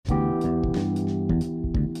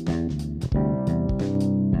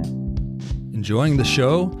enjoying the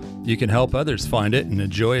show? You can help others find it and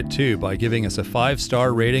enjoy it too by giving us a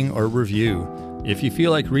 5-star rating or review. If you feel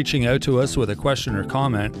like reaching out to us with a question or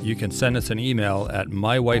comment, you can send us an email at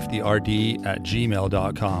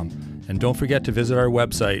mywifetherd@gmail.com. And don't forget to visit our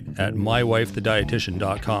website at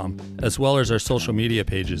mywifethedietitian.com, as well as our social media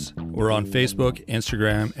pages. We're on Facebook,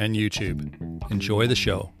 Instagram, and YouTube. Enjoy the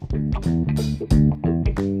show.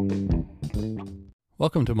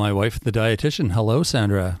 Welcome to My Wife, the Dietitian. Hello,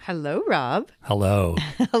 Sandra. Hello, Rob. Hello.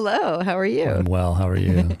 Hello. How are you? I'm well. How are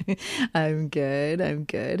you? I'm good.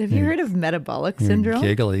 Have you heard of metabolic syndrome?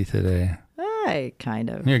 You're giggly today. Kind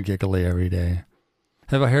of. You're giggly every day.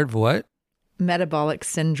 Have I heard of what? Metabolic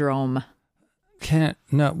syndrome.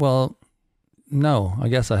 No, I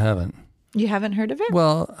guess I haven't. You haven't heard of it?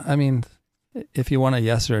 Well, I mean, if you want a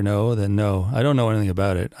yes or no, then no. I don't know anything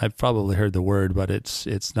about it. I've probably heard the word, but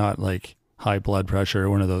it's not like high blood pressure,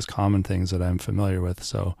 one of those common things that I'm familiar with.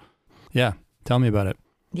 So, yeah, tell me about it.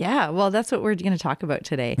 Yeah, well, that's what we're going to talk about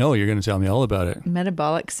today. No, you're going to tell me all about it.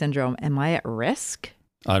 Metabolic syndrome. Am I at risk?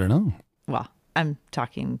 I don't know. Well, I'm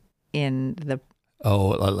talking in the... Oh,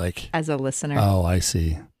 like... As a listener. Oh, I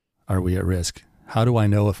see. Are we at risk? How do I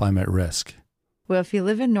know if I'm at risk? Well, if you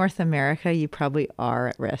live in North America, you probably are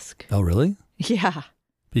at risk. Oh, really? Yeah.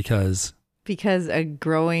 Because a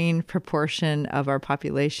growing proportion of our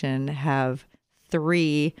population have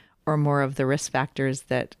 3 or more of the risk factors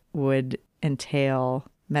that would entail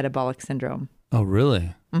metabolic syndrome. Oh,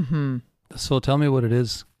 really? Mm-hmm. So tell me what it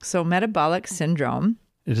is. So metabolic syndrome.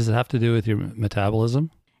 Does it have to do with your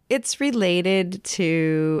metabolism? It's related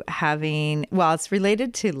to it's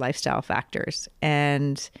related to lifestyle factors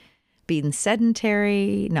and being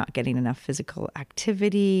sedentary, not getting enough physical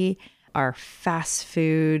activity, our fast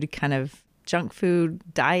food kind of junk food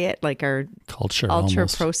diet, like our culture, ultra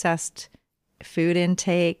processed food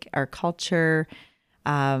intake, our culture,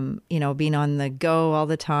 being on the go all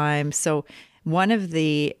the time. So one of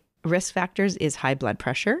the risk factors is high blood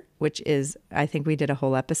pressure, which is, I think we did a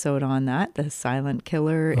whole episode on that, the silent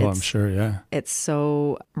killer. Oh, I'm sure, yeah. It's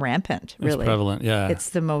so rampant, really. It's prevalent, yeah. It's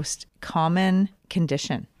the most common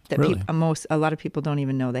condition that really? A lot of people don't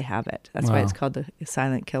even know they have it. That's why it's called the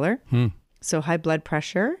silent killer. So high blood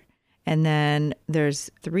pressure, and then there's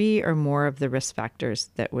 3 or more of the risk factors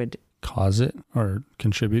that would cause it or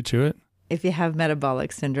contribute to it. If you have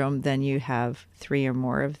metabolic syndrome, then you have 3 or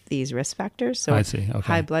more of these risk factors. So I see. Okay.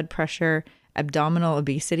 High blood pressure, abdominal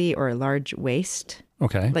obesity, or a large waist.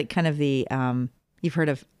 Okay. Like kind of the, you've heard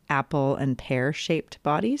of apple and pear shaped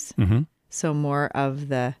bodies. Mm-hmm. So more of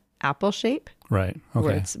the apple shape. Right. Okay.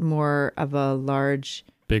 Where it's more of a large.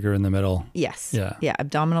 Bigger in the middle. Yes. Yeah. Yeah.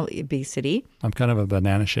 Abdominal obesity. I'm kind of a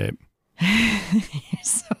banana shape. You're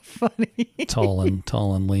so funny. Tall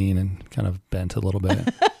and lean and kind of bent a little bit.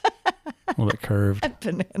 A little bit curved. A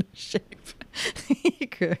banana shape. You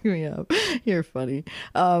crack me up. You're funny.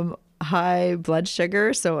 High blood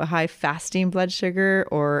sugar, so a high fasting blood sugar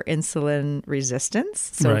or insulin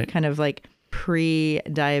resistance. So right. Kind of like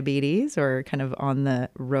pre-diabetes or kind of on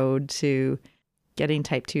the road to getting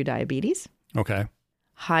type 2 diabetes. Okay.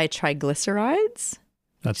 High triglycerides.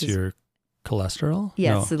 That's your cholesterol?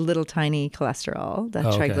 Yes, the little tiny cholesterol, the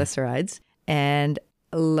okay. triglycerides. And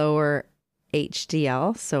lower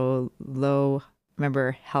HDL, so low,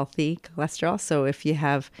 remember, healthy cholesterol. So if you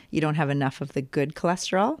don't have enough of the good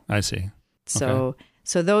cholesterol. I see. So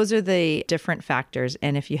those are the different factors.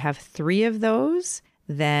 And if you have 3 of those,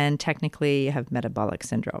 then technically you have metabolic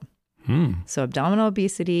syndrome. So abdominal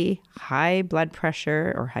obesity, high blood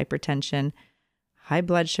pressure or hypertension, high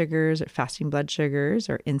blood sugars or fasting blood sugars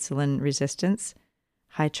or insulin resistance,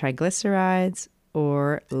 high triglycerides,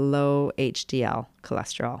 or low HDL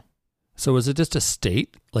cholesterol. So is it just a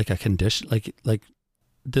state, like a condition, like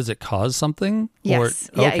does it cause something? Yes.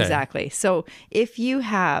 Or, okay. Yeah, exactly. So if you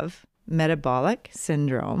have metabolic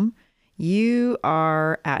syndrome, you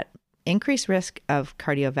are at increased risk of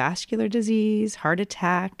cardiovascular disease, heart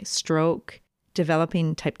attack, stroke,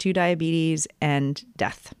 developing type 2 diabetes, and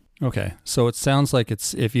death. Okay. So it sounds like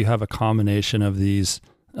it's if you have a combination of these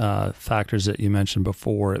factors that you mentioned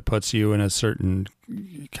before, it puts you in a certain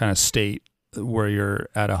kind of state where you're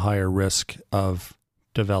at a higher risk of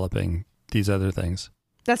developing these other things.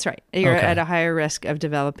 That's right. You're at a higher risk of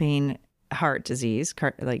developing heart disease,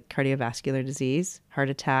 like cardiovascular disease, heart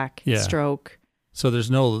attack, stroke. So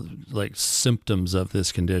there's no like symptoms of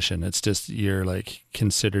this condition. It's just you're like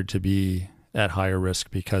considered to be at higher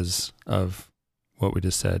risk because of what we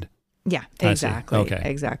just said. Yeah, exactly. Okay.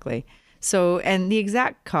 Exactly. So, and the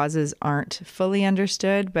exact causes aren't fully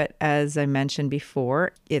understood, but as I mentioned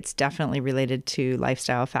before, it's definitely related to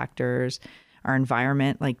lifestyle factors, our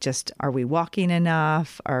environment, like just, are we walking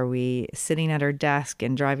enough? Are we sitting at our desk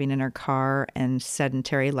and driving in our car, and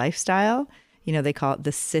sedentary lifestyle? You know, they call it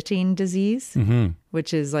the sitting disease,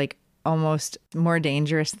 which is like almost more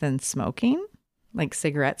dangerous than smoking. Like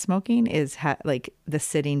cigarette smoking is like the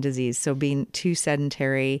sitting disease. So being too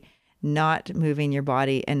sedentary, not moving your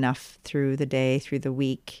body enough through the day, through the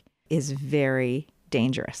week, is very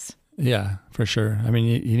dangerous. Yeah, for sure. I mean,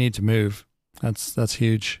 you need to move. That's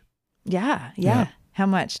huge. Yeah. How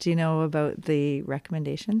much do you know about the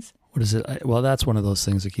recommendations? What is it? Well, that's one of those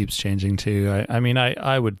things that keeps changing too. I mean,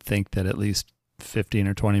 I would think that at least 15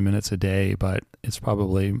 or 20 minutes a day, but it's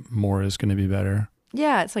probably more is going to be better.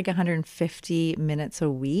 Yeah, it's like 150 minutes a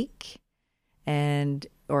week,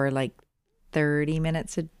 or like 30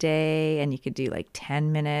 minutes a day, and you could do like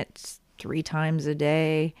 10 minutes 3 times a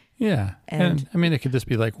day. Yeah. And I mean, it could just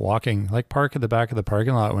be like walking, like park at the back of the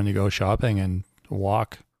parking lot when you go shopping and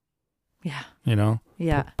walk. Yeah. You know?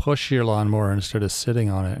 Yeah. Push your lawnmower instead of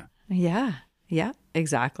sitting on it. Yeah. Yeah,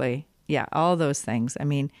 exactly. Yeah. All those things. I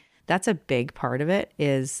mean, that's a big part of it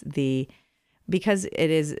because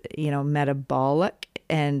it is, metabolic,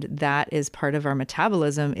 and that is part of our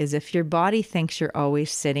metabolism. Is if your body thinks you're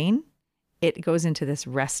always sitting, it goes into this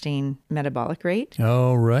resting metabolic rate.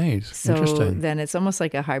 Oh, right. So Interesting. then it's almost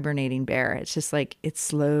like a hibernating bear. It's just like it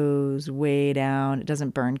slows way down. It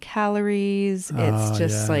doesn't burn calories. It's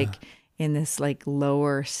just like in this like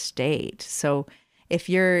lower state. So if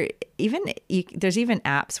there's even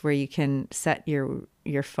apps where you can set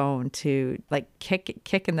your phone to like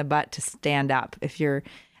kick in the butt to stand up. If you're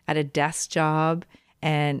at a desk job,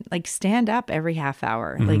 and like stand up every half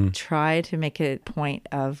hour, like try to make a point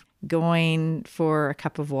of going for a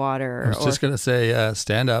cup of water. I was just going to say,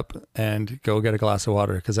 stand up and go get a glass of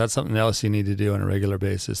water, because that's something else you need to do on a regular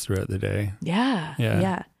basis throughout the day.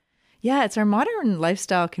 Yeah. It's our modern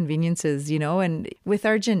lifestyle conveniences, and with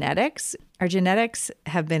our genetics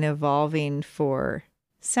have been evolving for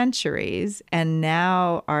centuries. And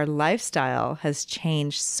now our lifestyle has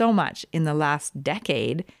changed so much in the last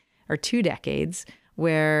decade or 2 decades,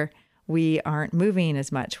 where we aren't moving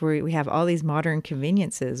as much. We have all these modern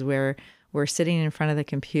conveniences where we're sitting in front of the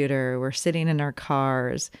computer, we're sitting in our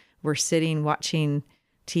cars, we're sitting watching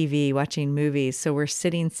TV, watching movies. So we're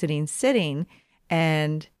sitting,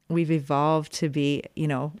 and we've evolved to be,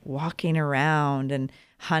 walking around and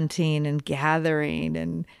hunting and gathering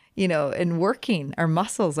and, and working our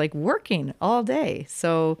muscles, like working all day.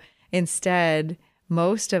 So instead,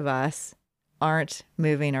 most of us aren't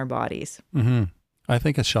moving our bodies. Mm-hmm. I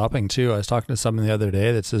think of shopping too. I was talking to someone the other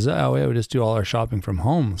day that says, oh, yeah, we just do all our shopping from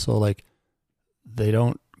home. So like they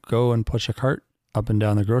don't go and push a cart up and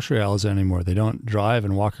down the grocery aisles anymore. They don't drive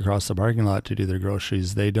and walk across the parking lot to do their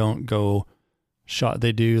groceries. They don't go shop.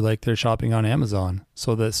 They do like their shopping on Amazon.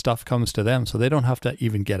 So the stuff comes to them. So they don't have to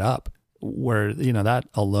even get up, where, that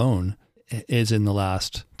alone is in the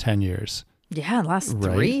last 10 years. Yeah. Last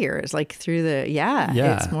 3 years, like through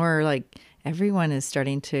it's more like everyone is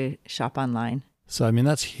starting to shop online. So, I mean,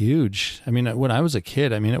 that's huge. I mean, when I was a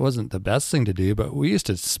kid, it wasn't the best thing to do, but we used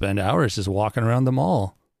to spend hours just walking around the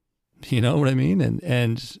mall. You know what I mean?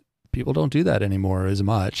 And people don't do that anymore as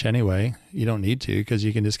much anyway. You don't need to, because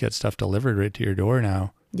you can just get stuff delivered right to your door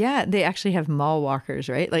now. Yeah, they actually have mall walkers,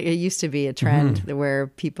 right? Like it used to be a trend where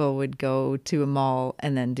people would go to a mall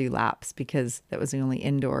and then do laps, because that was the only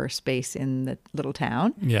indoor space in the little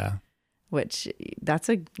town. Yeah. Which that's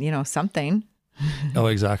something. Oh,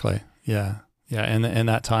 exactly. Yeah. Yeah, and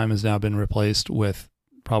that time has now been replaced with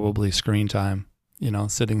probably screen time,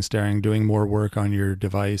 sitting, staring, doing more work on your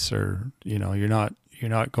device, or, you're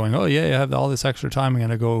not going, oh yeah, I have all this extra time, I'm going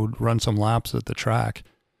to go run some laps at the track.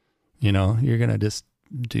 You're going to just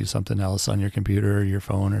do something else on your computer or your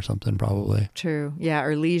phone or something probably. True. Yeah,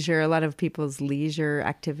 or leisure. A lot of people's leisure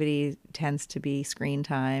activity tends to be screen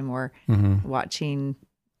time or watching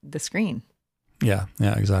the screen. Yeah,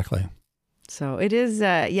 exactly. So it is,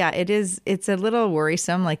 it's a little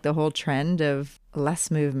worrisome, like the whole trend of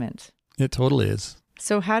less movement. It totally is.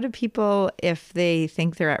 So how do people, if they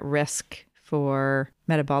think they're at risk for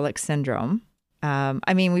metabolic syndrome,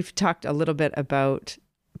 we've talked a little bit about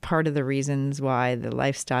part of the reasons why the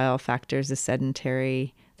lifestyle factors, the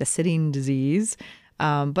sitting disease,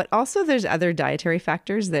 but also there's other dietary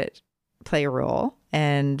factors that play a role.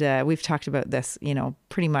 And we've talked about this,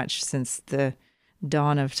 pretty much since the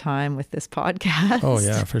dawn of time with this podcast. Oh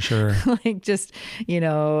yeah, for sure. Like just,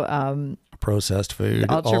 processed food,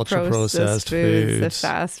 ultra processed foods, the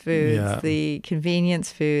fast foods, the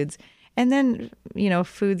convenience foods, and then,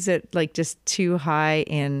 foods that like just too high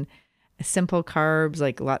in simple carbs,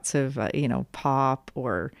 like lots of, pop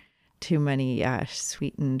or too many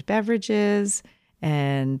sweetened beverages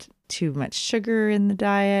and too much sugar in the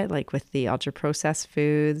diet, like with the ultra processed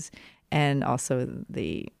foods and also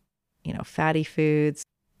the, fatty foods.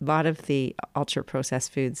 A lot of the ultra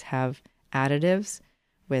processed foods have additives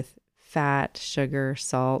with fat, sugar,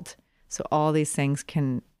 salt. So all these things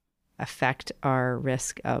can affect our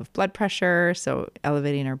risk of blood pressure. So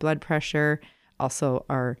elevating our blood pressure, also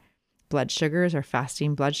our blood sugars, our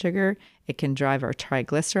fasting blood sugar. It can drive our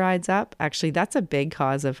triglycerides up. Actually, that's a big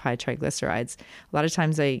cause of high triglycerides. A lot of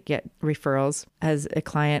times I get referrals as a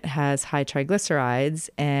client has high triglycerides,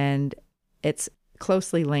 and it's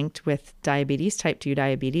closely linked with diabetes, type 2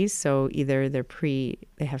 diabetes. So either they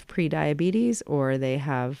have pre-diabetes or they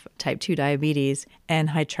have type 2 diabetes and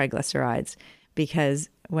high triglycerides, because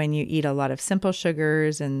when you eat a lot of simple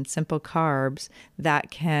sugars and simple carbs,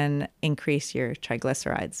 that can increase your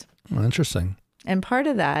triglycerides. Oh, interesting. And part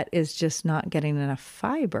of that is just not getting enough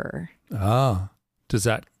fiber. Oh, does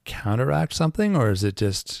that counteract something, or is it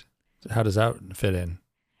just, how does that fit in?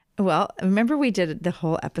 Well, remember we did the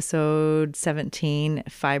whole episode 17,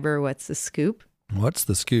 fiber, what's the scoop? What's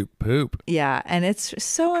the scoop? Poop. Yeah. And it's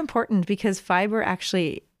so important because fiber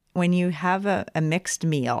actually, when you have a mixed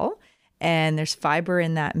meal and there's fiber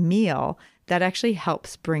in that meal, that actually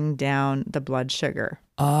helps bring down the blood sugar.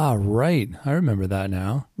 Ah, right. I remember that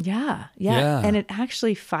now. Yeah. And it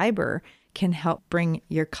actually, fiber can help bring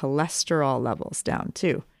your cholesterol levels down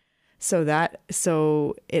too.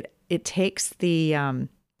 So it takes the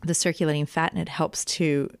circulating fat and it helps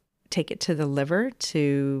to take it to the liver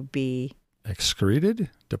to be excreted,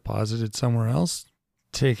 deposited somewhere else,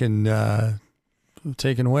 taken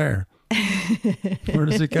where? Where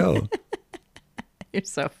does it go? You're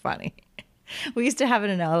so funny. We used to have an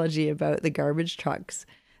analogy about the garbage trucks.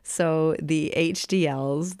 So the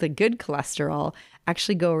HDLs, the good cholesterol,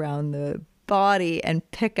 actually go around the body and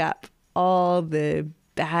pick up all the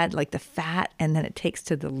bad, like the fat, and then it takes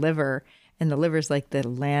to the liver, and the liver's like the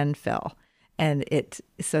landfill. And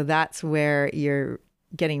so that's where you're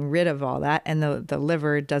getting rid of all that. And the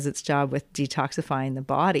liver does its job with detoxifying the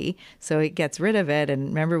body. So it gets rid of it. And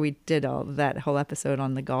remember, we did that whole episode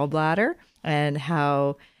on the gallbladder and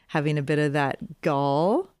how having a bit of that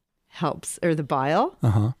gall helps, or the bile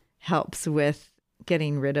helps with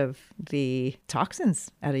getting rid of the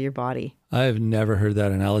toxins out of your body. I've never heard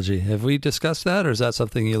that analogy. Have we discussed that, or is that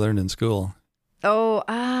something you learned in school? Oh,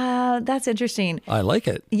 that's interesting. I like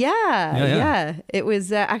it. Yeah. It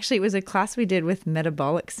was actually, it was a class we did with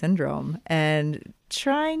metabolic syndrome and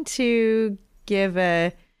trying to give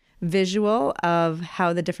a visual of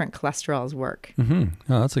how the different cholesterols work.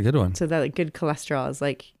 Mm-hmm. Oh, that's a good one. So that good cholesterol is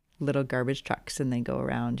like little garbage trucks, and they go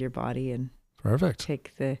around your body and perfect.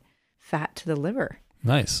 Take the fat to the liver.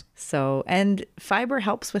 Nice. So, and fiber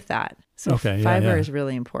helps with that. So fiber is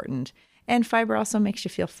really important. And fiber also makes you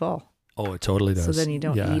feel full. Oh, it totally does. So then you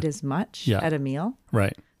don't eat as much at a meal.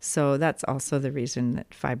 Right. So that's also the reason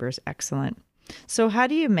that fiber is excellent. So how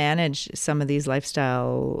do you manage some of these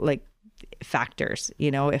lifestyle factors?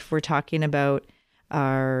 If we're talking about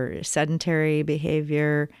our sedentary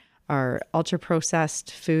behavior, our ultra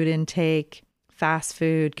processed food intake, fast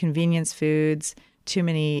food, convenience foods, too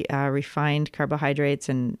many refined carbohydrates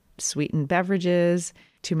and sweetened beverages,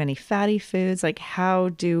 too many fatty foods, how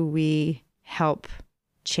do we help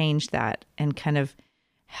change that and kind of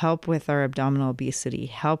help with our abdominal obesity,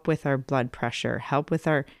 help with our blood pressure, help with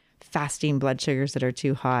our fasting blood sugars that are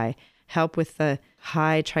too high, help with the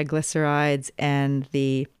high triglycerides and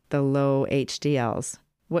the low HDLs?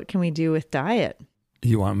 What can we do with diet?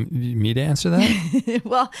 You want me to answer that?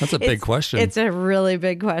 Well, that's a big question. It's a really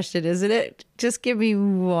big question, isn't it? Just give me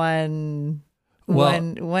one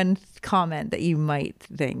comment that you might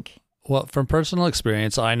think. Well, from personal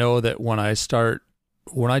experience, I know that when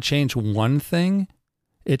I change one thing,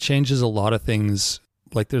 it changes a lot of things.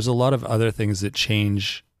 There's a lot of other things that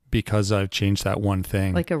change because I've changed that one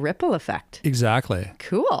thing. Like a ripple effect. Exactly.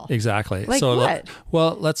 Cool. Exactly. Like so what?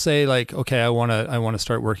 Well, let's say okay, I want to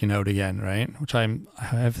start working out again, right? Which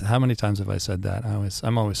how many times have I said that?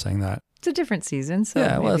 I'm always saying that. It's a different season, so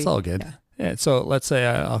yeah, well, it's all good. Yeah. So let's say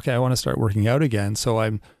I want to start working out again.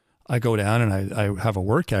 So I go down and I have a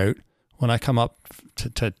workout. When I come up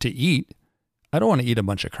to eat, I don't want to eat a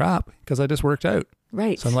bunch of crap because I just worked out.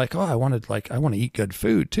 Right. So I'm like, I want to eat good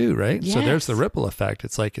food too, right? Yes. So there's the ripple effect.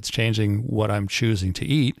 It's it's changing what I'm choosing to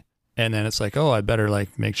eat. And then it's I better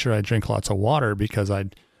make sure I drink lots of water because I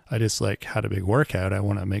just had a big workout. I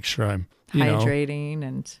want to make sure I'm hydrating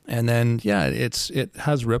and then it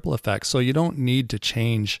has ripple effects. So you don't need to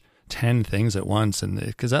change 10 things at once, and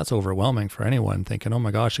because that's overwhelming for anyone thinking, oh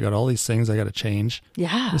my gosh, I got all these things I got to change.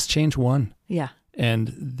 Yeah. Just change one. Yeah.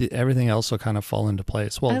 and everything else will kind of fall into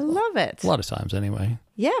place. Well, I love it. A lot of times anyway.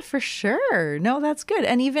 Yeah, for sure. No, that's good.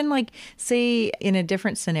 And even like, say in a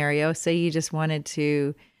different scenario, say you just wanted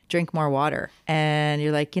to drink more water and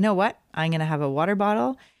you're like, you know what? I'm going to have a water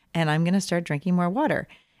bottle and I'm going to start drinking more water.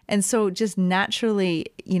 And so just naturally,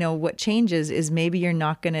 what changes is maybe you're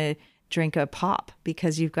not going to drink a pop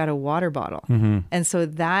because you've got a water bottle. Mm-hmm. And so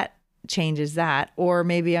that changes that. Or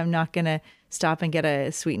maybe I'm not going to stop and get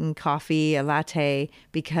a sweetened coffee, a latte,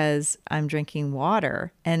 because I'm drinking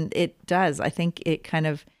water. And it does. I think it kind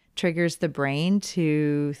of triggers the brain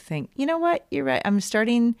to think, you know what, you're right. I'm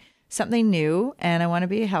starting something new and I want to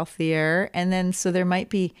be healthier. And then so there might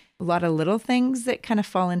be a lot of little things that kind of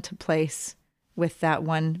fall into place with that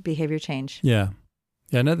one behavior change. Yeah.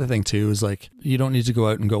 Yeah. Another thing too is like, you don't need to go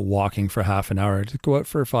out and go walking for half an hour. To go out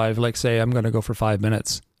for 5, like say, I'm going to go for 5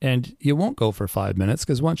 minutes. And you won't go for 5 minutes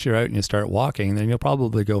because once you're out and you start walking, then you'll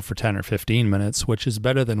probably go for 10 or 15 minutes, which is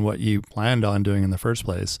better than what you planned on doing in the first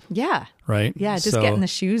place. Yeah. Right? Yeah. Just getting the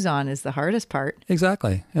shoes on is the hardest part.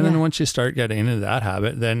 Exactly. And then once you start getting into that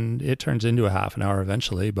habit, then it turns into a half an hour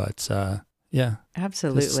eventually. But yeah.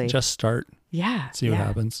 Absolutely. Just start. Yeah. See what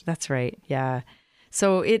happens. That's right. Yeah.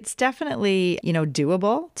 So it's definitely,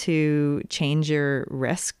 doable to change your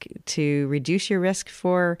risk, to reduce your risk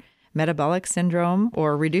for metabolic syndrome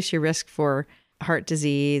or reduce your risk for heart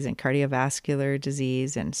disease and cardiovascular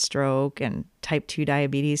disease and stroke and type 2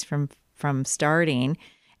 diabetes from starting.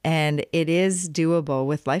 And it is doable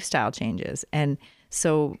with lifestyle changes. And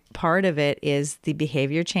so part of it is the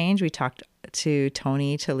behavior change. We talked to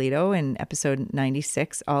Tony Toledo in episode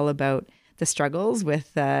 96 all about the struggles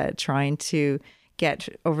with trying to get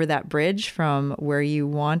over that bridge from where you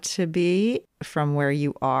want to be, from where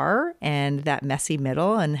you are, and that messy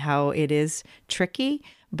middle and how it is tricky,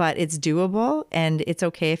 but it's doable. And it's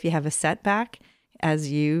okay if you have a setback,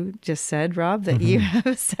 as you just said, Rob, that you have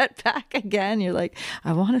a setback again. You're like,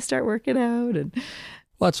 I want to start working out. And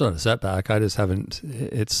well, it's not a setback. I just haven't,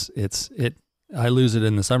 I lose it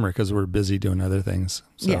in the summer because we're busy doing other things.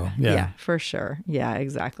 So, yeah, for sure. Yeah,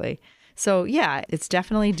 exactly. So yeah, it's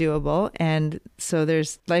definitely doable. And so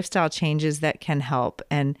there's lifestyle changes that can help.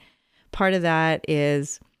 And part of that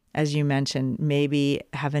is, as you mentioned, maybe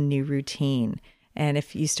have a new routine. And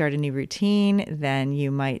if you start a new routine, then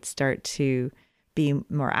you might start to be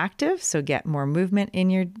more active. So get more movement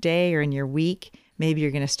in your day or in your week. Maybe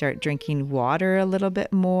you're going to start drinking water a little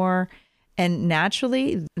bit more. And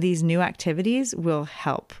naturally, these new activities will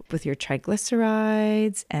help with your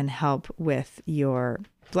triglycerides and help with your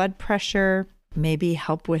blood pressure, maybe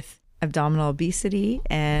help with abdominal obesity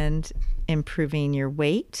and improving your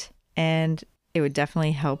weight. And it would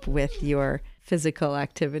definitely help with your physical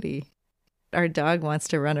activity. Our dog wants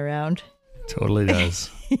to run around. Totally does.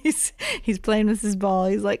 He's playing with his ball.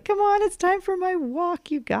 He's like, come on, it's time for my walk,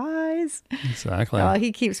 you guys. Exactly. Oh,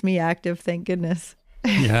 he keeps me active, thank goodness.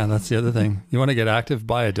 Yeah, that's the other thing. You want to get active,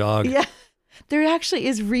 buy a dog. Yeah. There actually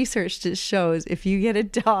is research that shows if you get a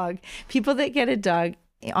dog, people that get a dog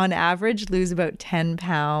on average lose about 10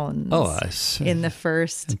 pounds in the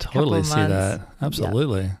first couple months. See that.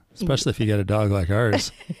 Absolutely. Yeah. Especially if you get a dog like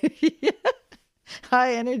ours. Yeah.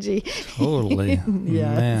 High energy. Totally.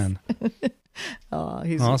 Man. Oh,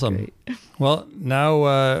 he's awesome. Great. Well,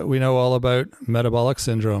 now we know all about metabolic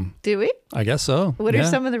syndrome. Do we? I guess so. What are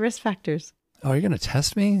some of the risk factors? Oh, you're going to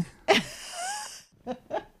test me?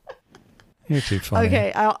 You're too funny.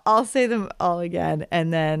 Okay, I'll say them all again,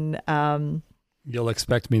 and then you'll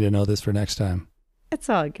expect me to know this for next time. It's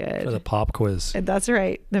all good. For the pop quiz. That's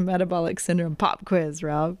right. The metabolic syndrome pop quiz,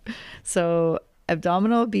 Rob. So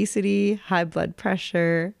abdominal obesity, high blood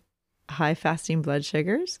pressure, high fasting blood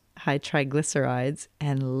sugars, high triglycerides,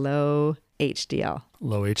 and low HDL.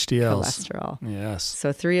 Low HDLs. Cholesterol. Yes.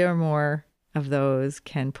 So 3 or more of those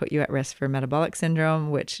can put you at risk for metabolic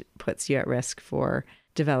syndrome, which puts you at risk for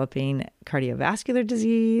developing cardiovascular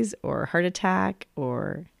disease or heart attack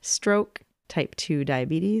or stroke, type 2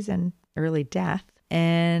 diabetes, and early death.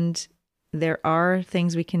 And there are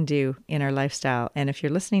things we can do in our lifestyle. And if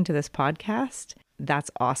you're listening to this podcast,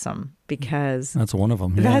 that's awesome because that's one of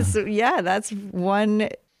them. Yeah. That's one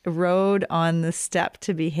road on the step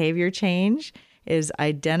to behavior change is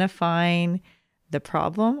identifying the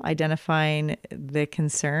problem, identifying the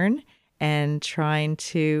concern, and trying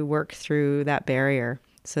to work through that barrier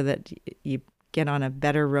so that you get on a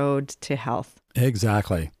better road to health.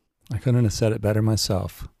 Exactly. I couldn't have said it better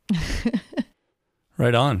myself.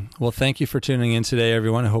 Right on. Well, thank you for tuning in today,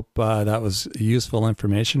 everyone. I hope that was useful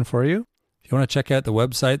information for you. If you want to check out the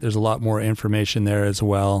website, there's a lot more information there as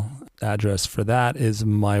well. Address for that is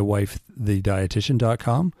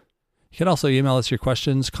mywifethedietitian.com. You can also email us your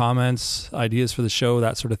questions, comments, ideas for the show,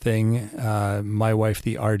 that sort of thing.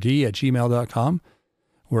 mywifetherd@gmail.com.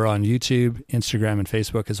 We're on YouTube, Instagram, and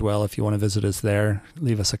Facebook as well. If you want to visit us there,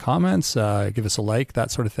 leave us a comment, give us a like,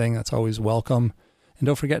 that sort of thing. That's always welcome. And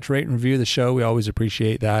don't forget to rate and review the show. We always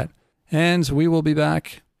appreciate that. And we will be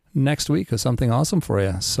back next week with something awesome for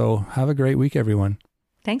you. So have a great week, everyone.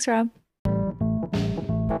 Thanks, Rob.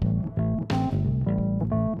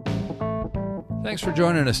 Thanks for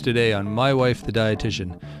joining us today on My Wife the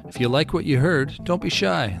Dietitian. If you like what you heard, don't be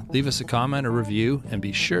shy. Leave us a comment or review, and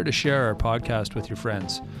be sure to share our podcast with your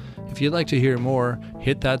friends. If you'd like to hear more,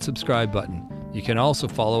 hit that subscribe button. You can also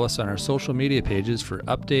follow us on our social media pages for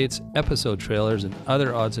updates, episode trailers, and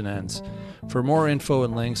other odds and ends. For more info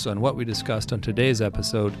and links on what we discussed on today's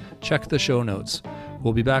episode, check the show notes.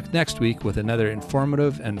 We'll be back next week with another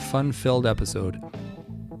informative and fun-filled episode.